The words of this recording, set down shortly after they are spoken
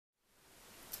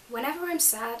Whenever I'm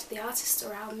sad, the artists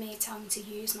around me tell me to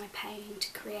use my pain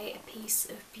to create a piece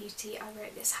of beauty. I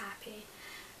wrote this happy.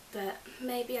 But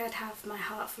maybe I'd have my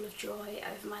heart full of joy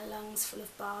over my lungs full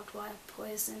of barbed wire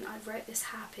poison. I wrote this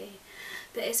happy.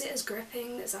 But is it as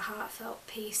gripping as a heartfelt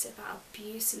piece about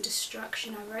abuse and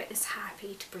destruction? I wrote this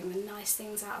happy to bring the nice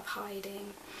things out of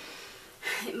hiding.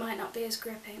 It might not be as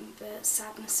gripping, but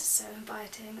sadness is so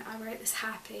inviting. I wrote this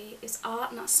happy. Is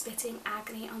art not spitting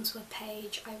agony onto a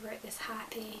page? I wrote this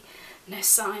happy. No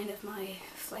sign of my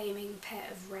flaming pit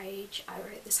of rage. I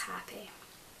wrote this happy.